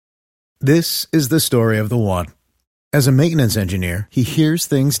This is the story of the one. As a maintenance engineer, he hears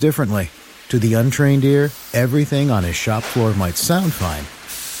things differently. To the untrained ear, everything on his shop floor might sound fine,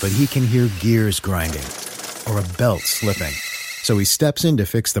 but he can hear gears grinding or a belt slipping. So he steps in to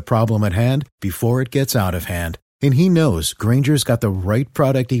fix the problem at hand before it gets out of hand. And he knows Grainger's got the right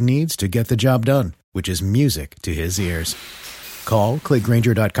product he needs to get the job done, which is music to his ears. Call, click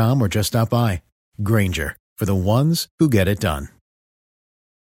Grainger.com, or just stop by. Grainger, for the ones who get it done.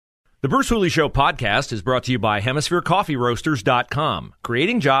 The Bruce Hooley Show podcast is brought to you by HemisphereCoffeeRoasters.com.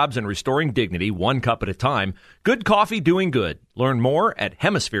 Creating jobs and restoring dignity one cup at a time. Good coffee doing good. Learn more at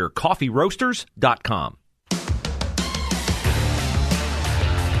HemisphereCoffeeRoasters.com.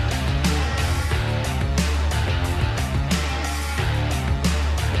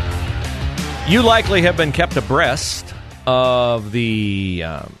 You likely have been kept abreast of the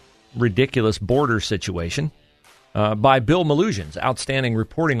ridiculous border situation by Bill Malugion's outstanding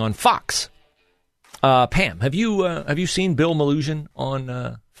reporting on Fox. Pam, have you seen Bill Malugion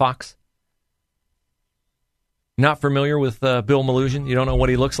on Fox? Not familiar with Bill Malugion? You don't know what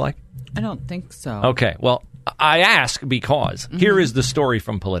he looks like? I don't think so. Okay, well, I ask because here is the story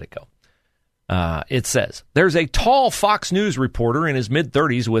from Politico. It says, there's a tall Fox News reporter in his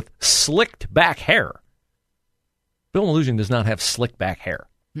mid-30s with slicked back hair. Bill Malugion does not have slicked back hair.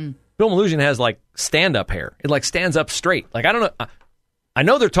 Bill Malugion has, like, stand-up hair. It, like, stands up straight. Like, I don't know. I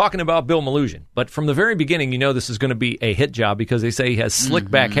know they're talking about Bill Malugion, but from the very beginning, you know this is going to be a hit job because they say he has slick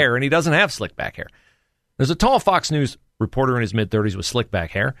back hair, and he doesn't have slick back hair. There's a tall Fox News reporter in his mid-30s with slick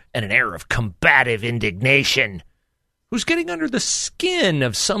back hair and an air of combative indignation who's getting under the skin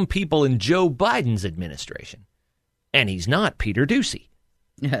of some people in Joe Biden's administration. And he's not Peter Doocy.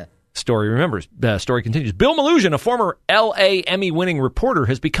 Story continues. Bill Malugion, a former L.A. Emmy-winning reporter,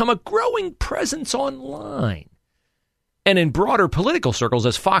 has become a growing presence online and in broader political circles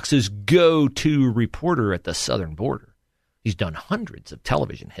as Fox's go-to reporter at the southern border. He's done hundreds of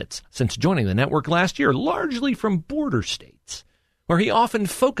television hits since joining the network last year, largely from border states, where he often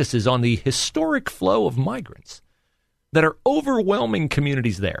focuses on the historic flow of migrants that are overwhelming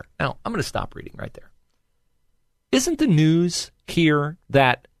communities there. Now, I'm going to stop reading right there. Isn't the news here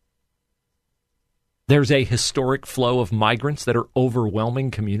that there's a historic flow of migrants that are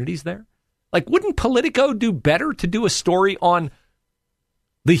overwhelming communities there? Like, wouldn't Politico do better to do a story on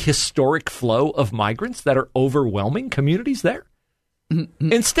the historic flow of migrants that are overwhelming communities there?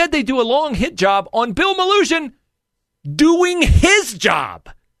 Instead, they do a long hit job on Bill Malugion doing his job.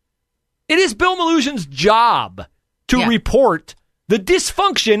 It is Bill Malugion's job to report the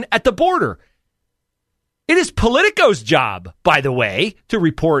dysfunction at the border. It is Politico's job, by the way, to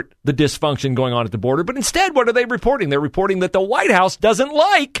report the dysfunction going on at the border. But instead, what are they reporting? They're reporting that the White House doesn't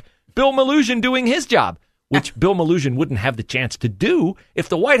like Bill Malugion doing his job, which Bill Malugion wouldn't have the chance to do if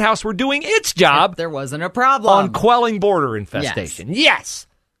the White House were doing its job. If there wasn't a problem. On quelling border infestation. Yes.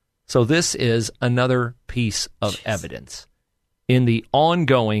 So this is another piece of evidence in the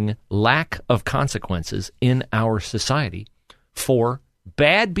ongoing lack of consequences in our society for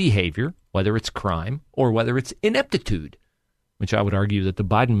bad behavior, whether it's crime or whether it's ineptitude, which I would argue that the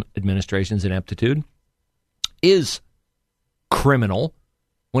Biden administration's ineptitude is criminal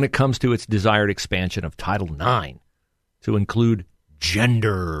when it comes to its desired expansion of Title IX to include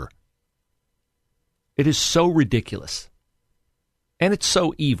gender. It is so ridiculous. And it's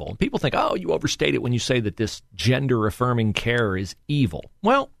so evil. People think, oh, you overstate it when you say that this gender-affirming care is evil.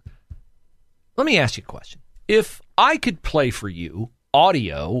 Well, let me ask you a question. If I could play for you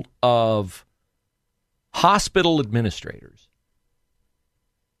audio of hospital administrators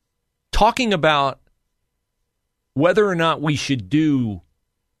talking about whether or not we should do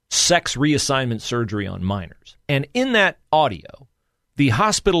sex reassignment surgery on minors, and in that audio, the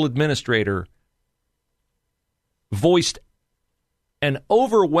hospital administrator voiced an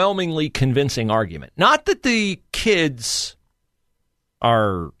overwhelmingly convincing argument. Not that the kids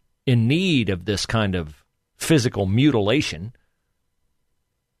are in need of this kind of physical mutilation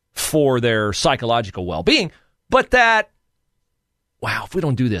for their psychological well-being, but that, wow, if we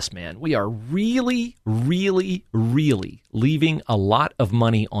don't do this, man, we are really, really, really leaving a lot of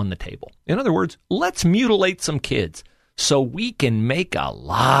money on the table. In other words, let's mutilate some kids so we can make a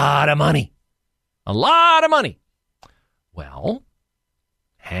lot of money. A lot of money. Well,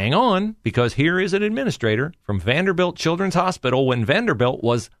 hang on, because here is an administrator from Vanderbilt Children's Hospital when Vanderbilt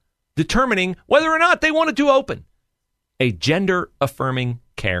was determining whether or not they wanted to open a gender-affirming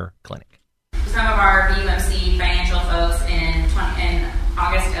care clinic. Some of our UMC financial folks in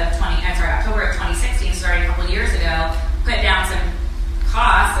October of 2016, starting a couple years ago, put down some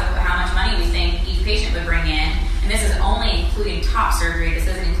costs of how much money we think each patient would bring in. And this is only including top surgery. This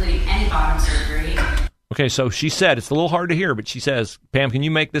isn't including any Okay, so she said, it's a little hard to hear, but she says, Pam, can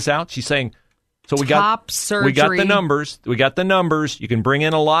you make this out? She's saying, so we got the numbers. We got the numbers. You can bring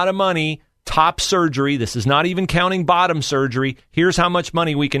in a lot of money. Top surgery. This is not even counting bottom surgery. Here's how much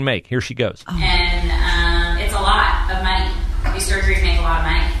money we can make. Here she goes. And it's a lot of money. These surgeries make a lot of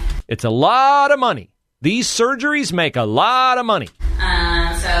money. It's a lot of money. These surgeries make a lot of money.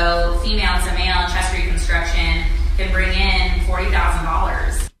 So female to male chest reconstruction can bring in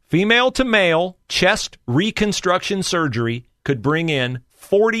 $40,000. Female to male chest reconstruction surgery could bring in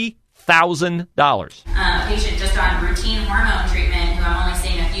 $40,000. A patient just on routine hormone treatment, who I'm only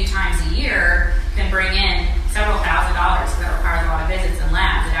seeing a few times a year, can bring in several $1,000. That requires a lot of visits and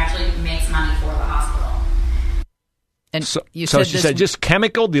labs. It actually makes money for the hospital. And so she said just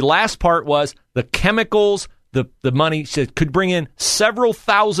chemical. The last part was the chemicals, the money could bring in several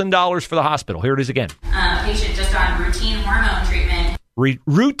 $1,000s for the hospital. Here it is again. A patient just on routine hormone treatment.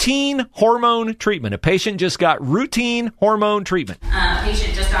 Routine hormone treatment. A patient just got routine hormone treatment. A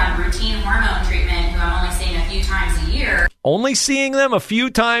patient just on routine hormone treatment, who I'm only seeing a few times a year. Only seeing them a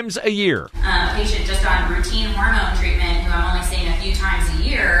few times a year. A patient just on routine hormone treatment, who I'm only seeing a few times a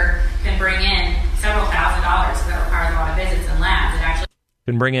year, can bring in several $1,000. That requires a lot of visits and labs. It actually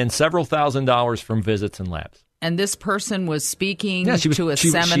can bring in several $1,000s from visits and labs. And this person was speaking to a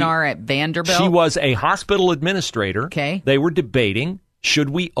seminar at Vanderbilt? She was a hospital administrator. Okay. They were debating, should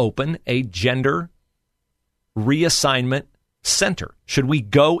we open a gender reassignment center? Should we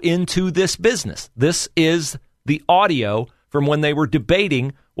go into this business? This is the audio from when they were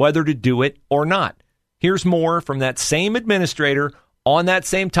debating whether to do it or not. Here's more from that same administrator on that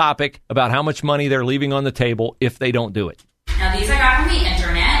same topic about how much money they're leaving on the table if they don't do it. Now, these I got from the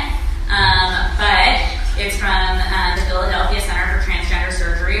internet, but it's from the Philadelphia Center for Transgender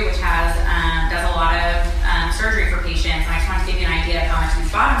Surgery, which does a lot of surgery for patients. And I just want to give you an idea of how much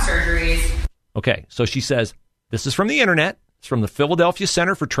these bottom surgeries. Okay, so she says, this is from the internet. It's from the Philadelphia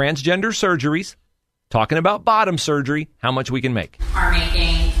Center for Transgender Surgeries, talking about bottom surgery, how much we can make. Are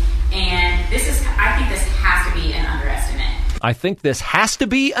making, and I think this has to be an underestimate. I think this has to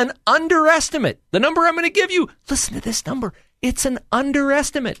be an underestimate. The number I'm going to give you, listen to this number. It's an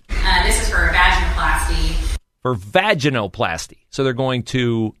underestimate. This is for a vaginoplasty. For vaginoplasty. So they're going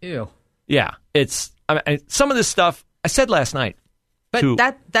to... Ew. Yeah. It's... some of this stuff, I said last night. But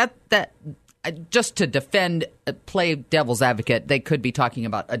that just to defend, play devil's advocate, they could be talking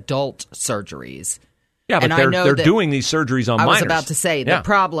about adult surgeries. Yeah, but they're doing these surgeries on minors. I was about to say, the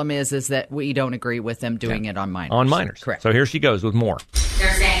problem is that we don't agree with them doing it on minors. On minors. Correct. So here she goes with more.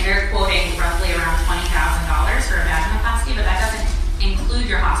 They're quoting roughly around $20,000 for a vaginoplasty, but that doesn't include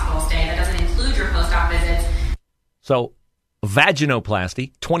your hospital stay. That doesn't include your post-op visits. So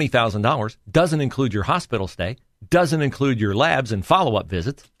vaginoplasty, $20,000, doesn't include your hospital stay, doesn't include your labs and follow-up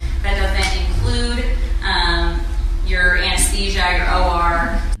visits. That doesn't include your anesthesia, your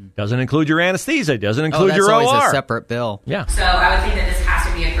OR. Doesn't include your anesthesia. Doesn't include your OR. That's OR. always a separate bill. Yeah. So I would think that this has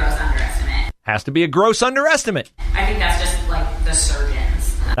to be a gross underestimate. Has to be a gross underestimate. I think that's just like the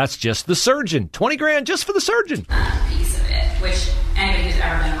surgeons. That's just the surgeon. $20,000 just for the surgeon. Piece of it, which anybody who's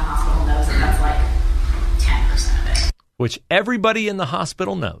ever been in the hospital knows that that's like 10% of it. Which everybody in the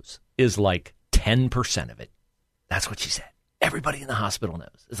hospital knows is like 10% of it. That's what she said. Everybody in the hospital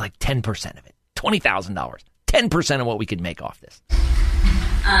knows is like 10% of it. $20,000. 10% of what we could make off this.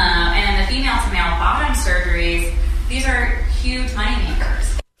 And then the female-to-male bottom surgeries, these are huge money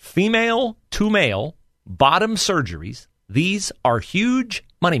makers. Female to male bottom surgeries, these are huge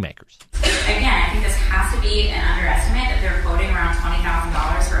money makers. Again, I think this has to be an underestimate that they're quoting around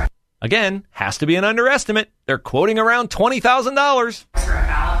 $20,000 for Again, has to be an underestimate. They're quoting around $20,000. For a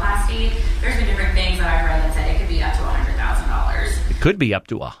phalloplasty. There's been different things that I've read that said it could be up to $100,000. It could be up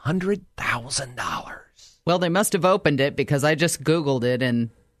to $100,000. Well, they must have opened it because I just Googled it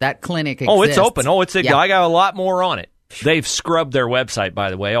and that clinic exists. Oh, it's open. Oh, Yeah. I got a lot more on it. They've scrubbed their website, by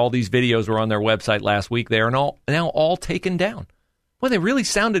the way. All these videos were on their website last week. They are now all taken down. Well, they really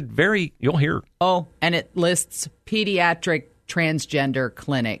sounded you'll hear. Oh, and it lists pediatric transgender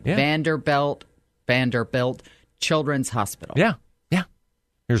clinic, Yeah. Vanderbilt Children's Hospital. Yeah.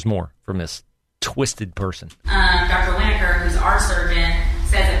 Here's more from this twisted person. Dr. Winokur, who's our surgeon,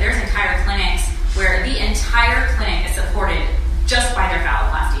 says that there's entire clinics where the entire clinic is supported just by their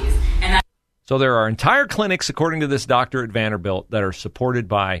phalloplasties. So there are entire clinics, according to this doctor at Vanderbilt, that are supported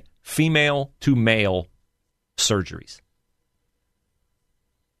by female-to-male surgeries.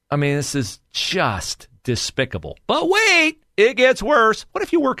 I mean, this is just despicable. But wait, it gets worse. What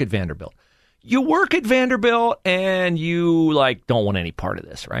if you work at Vanderbilt? You work at Vanderbilt and you, don't want any part of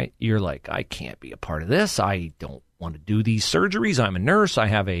this, right? You're like, I can't be a part of this. I don't want to do these surgeries. I'm a nurse. I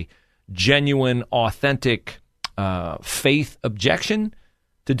have a genuine, authentic faith objection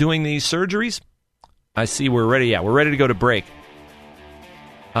to doing these surgeries? I see we're ready. Yeah, we're ready to go to break.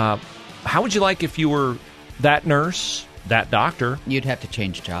 How would you like if you were that nurse, that doctor? You'd have to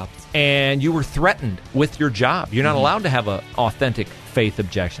change jobs. And you were threatened with your job. You're not allowed to have an authentic faith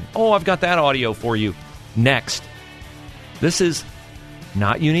objection. Oh, I've got that audio for you. Next. This is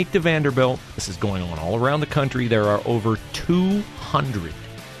not unique to Vanderbilt. This is going on all around the country. There are over 200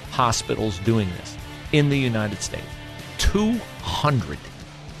 hospitals doing this in the United States. 200.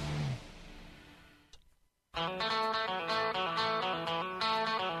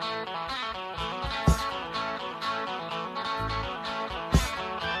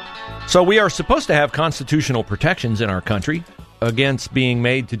 So we are supposed to have constitutional protections in our country against being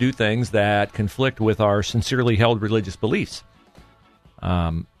made to do things that conflict with our sincerely held religious beliefs.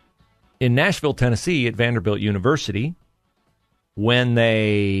 In Nashville, Tennessee, at Vanderbilt University, when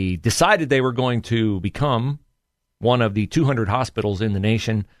they decided they were going to become one of the 200 hospitals in the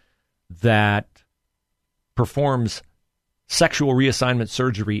nation that performs sexual reassignment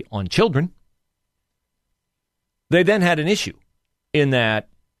surgery on children, they then had an issue in that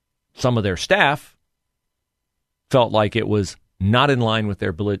some of their staff felt like it was not in line with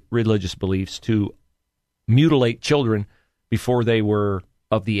their religious beliefs to mutilate children before they were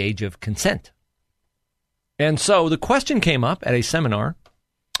of the age of consent. And so the question came up at a seminar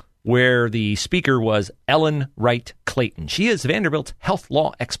where the speaker was Ellen Wright Clayton. She is Vanderbilt's health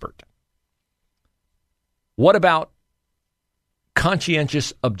law expert. What about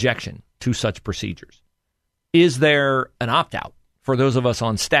conscientious objection to such procedures? Is there an opt-out for those of us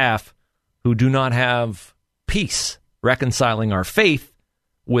on staff who do not have peace reconciling our faith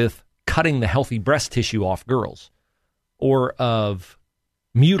with cutting the healthy breast tissue off girls, or of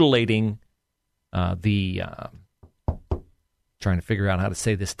mutilating trying to figure out how to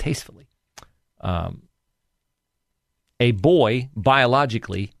say this tastefully, a boy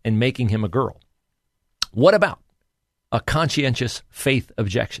biologically and making him a girl? What about a conscientious faith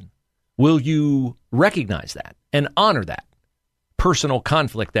objection? Will you recognize that and honor that personal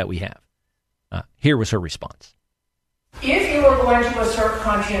conflict that we have? Here was her response. If you are going to assert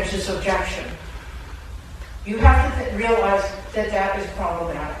conscientious objection, you have to realize that that is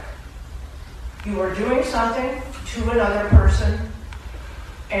problematic. You are doing something to another person,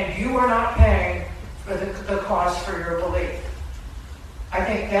 and you are not paying for the cost for your belief. I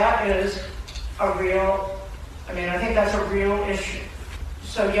think that is a real, I think that's a real issue.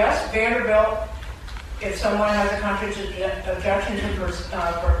 So yes, Vanderbilt, if someone has a conscientious objection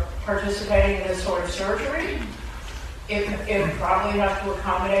to participating in this sort of surgery, it probably has to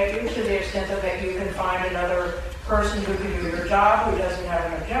accommodate you to the extent that you can find another person who can do your job, who doesn't have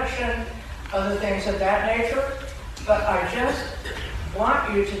an objection, other things of that nature. But I just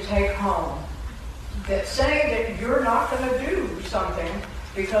want you to take home that saying that you're not going to do something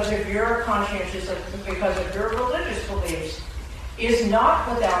because of your conscientious, because of your religious beliefs, is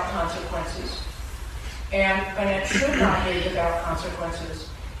not without consequences. And it should not be without consequences.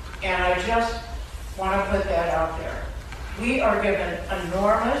 And I just want to put that out there. We are given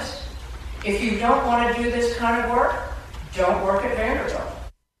enormous. If you don't want to do this kind of work, don't work at Vanderbilt.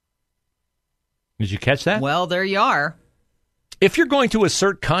 Did you catch that? Well, there you are. If you're going to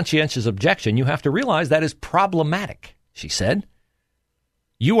assert conscientious objection, you have to realize that is problematic, she said.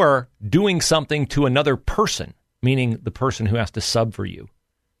 You are doing something to another person, meaning the person who has to sub for you.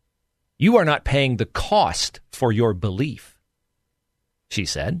 You are not paying the cost for your belief, she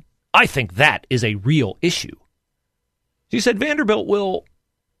said. I think that is a real issue. She said Vanderbilt will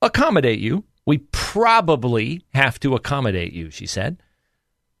accommodate you. We probably have to accommodate you, she said.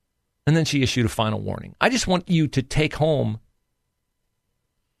 And then she issued a final warning. I just want you to take home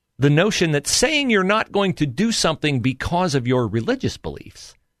the notion that saying you're not going to do something because of your religious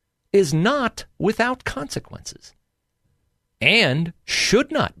beliefs is not without consequences and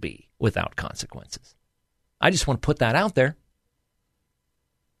should not be without consequences. I just want to put that out there.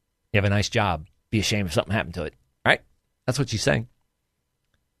 You have a nice job. Be ashamed if something happened to it. Right? That's what she's saying.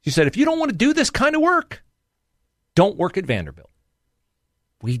 She said, if you don't want to do this kind of work, don't work at Vanderbilt.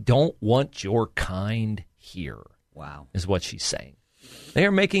 We don't want your kind here. Wow. Is what she's saying. They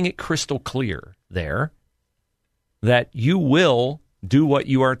are making it crystal clear there that you will do what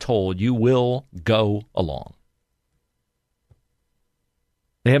you are told. You will go along.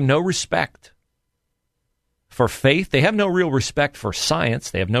 They have no respect for faith. They have no real respect for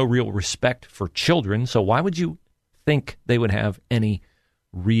science. They have no real respect for children. So why would you think they would have any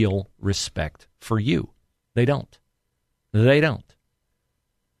real respect for you? They don't. They don't.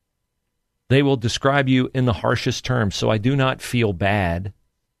 They will describe you in the harshest terms. So I do not feel bad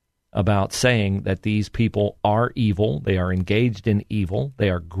about saying that these people are evil, they are engaged in evil, they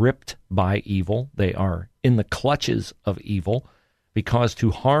are gripped by evil, they are in the clutches of evil, because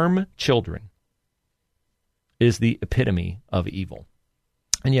to harm children is the epitome of evil.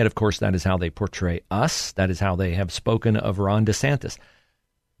 And yet, of course, that is how they portray us. That is how they have spoken of Ron DeSantis.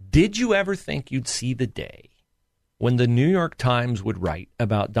 Did you ever think you'd see the day when the New York Times would write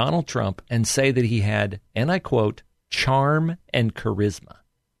about Donald Trump and say that he had, and I quote, charm and charisma?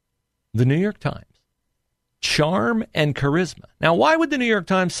 The New York Times. Charm and charisma. Now, why would the New York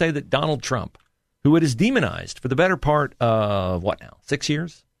Times say that Donald Trump, who it is demonized for the better part of, 6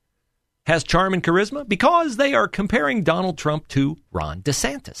 years, has charm and charisma? Because they are comparing Donald Trump to Ron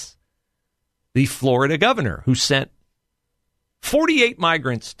DeSantis, the Florida governor who sent 48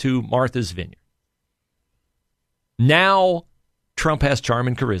 migrants to Martha's Vineyard. Now Trump has charm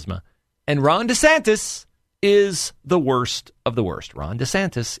and charisma, and Ron DeSantis is the worst of the worst. Ron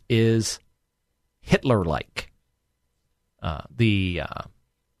DeSantis is Hitler-like. The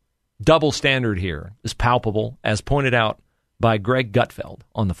double standard here is palpable, as pointed out by Greg Gutfeld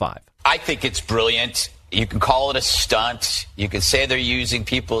on The Five. I think it's brilliant. You can call it a stunt. You can say they're using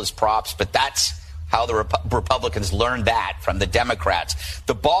people as props, but that's how the Republicans learned that from the Democrats.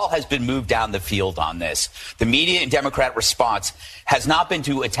 The ball has been moved down the field on this. The media and Democrat response has not been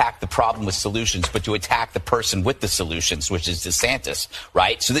to attack the problem with solutions, but to attack the person with the solutions, which is DeSantis,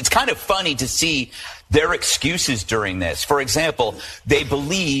 right? So it's kind of funny to see their excuses during this. For example, they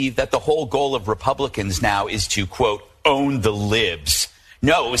believe that the whole goal of Republicans now is to, quote, own the libs.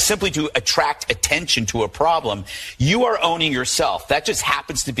 No, it was simply to attract attention to a problem. You are owning yourself. That just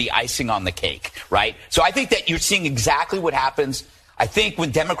happens to be icing on the cake, right? So I think that you're seeing exactly what happens. I think when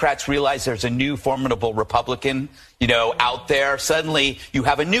Democrats realize there's a new formidable Republican, out there, suddenly you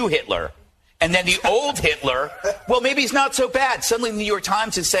have a new Hitler. And then the old Hitler, well, maybe he's not so bad. Suddenly the New York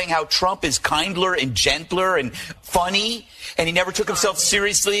Times is saying how Trump is kinder and gentler and funny, and he never took himself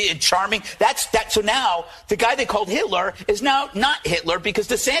seriously and charming. That's that. So now the guy they called Hitler is now not Hitler, because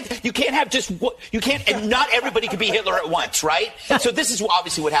DeSantis, you can't have and not everybody can be Hitler at once, right? So this is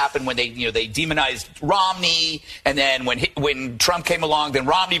obviously what happened when they demonized Romney, and then when Trump came along, then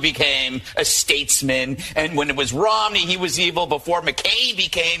Romney became a statesman, and when it was Romney, he was evil before McCain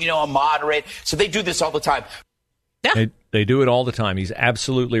became, a moderate. So they do this all the time. Yeah. They do it all the time. He's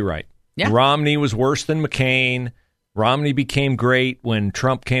absolutely right. Yeah. Romney was worse than McCain. Romney became great when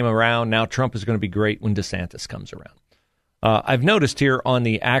Trump came around. Now Trump is going to be great when DeSantis comes around. I've noticed here on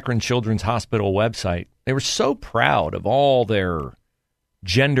the Akron Children's Hospital website, they were so proud of all their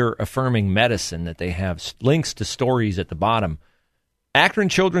gender-affirming medicine that they have links to stories at the bottom. Akron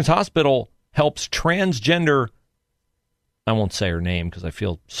Children's Hospital helps transgender, I won't say her name because I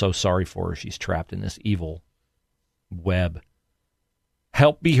feel so sorry for her. She's trapped in this evil web.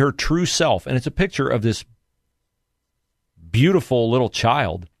 Help be her true self. And it's a picture of this beautiful little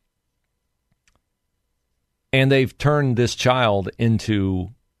child. And they've turned this child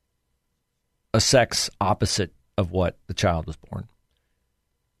into a sex opposite of what the child was born.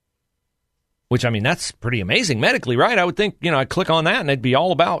 Which, I mean, that's pretty amazing medically, right? I would think, I'd click on that and it'd be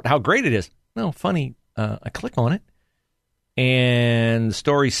all about how great it is. No, funny. I click on it. And the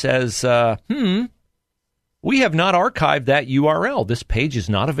story says, we have not archived that URL. This page is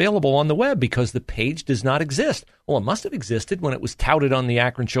not available on the web because the page does not exist. Well, it must have existed when it was touted on the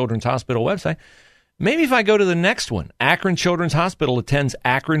Akron Children's Hospital website. Maybe if I go to the next one, Akron Children's Hospital attends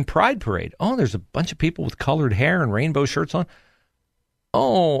Akron Pride Parade. Oh, there's a bunch of people with colored hair and rainbow shirts on.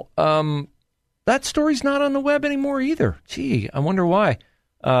 Oh, that story's not on the web anymore either. Gee, I wonder why.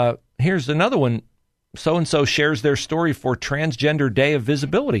 Here's another one. So-and-so shares their story for Transgender Day of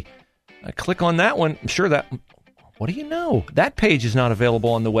Visibility. I click on that one. I'm sure that, what do you know? That page is not available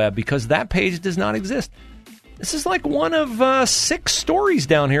on the web because that page does not exist. This is like one of 6 stories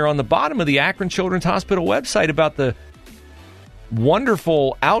down here on the bottom of the Akron Children's Hospital website about the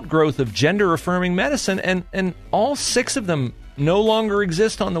wonderful outgrowth of gender-affirming medicine, and all 6 of them no longer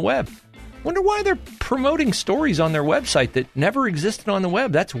exist on the web. Wonder why they're promoting stories on their website that never existed on the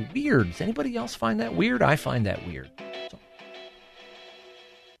web. That's weird. Does anybody else find that weird? I find that weird.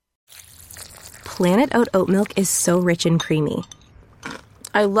 Planet Oat oat milk is so rich and creamy.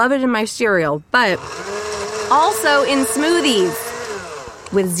 I love it in my cereal, but also in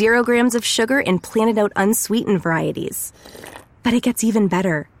smoothies. With 0 grams of sugar in Planet Oat unsweetened varieties. But it gets even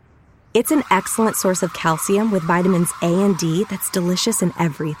better. It's an excellent source of calcium with vitamins A and D that's delicious in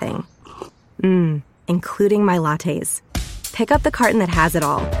everything. Including my lattes. Pick up the carton that has it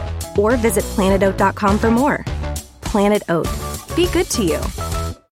all. Or visit planetoat.com for more. Planet Oat. Be good to you.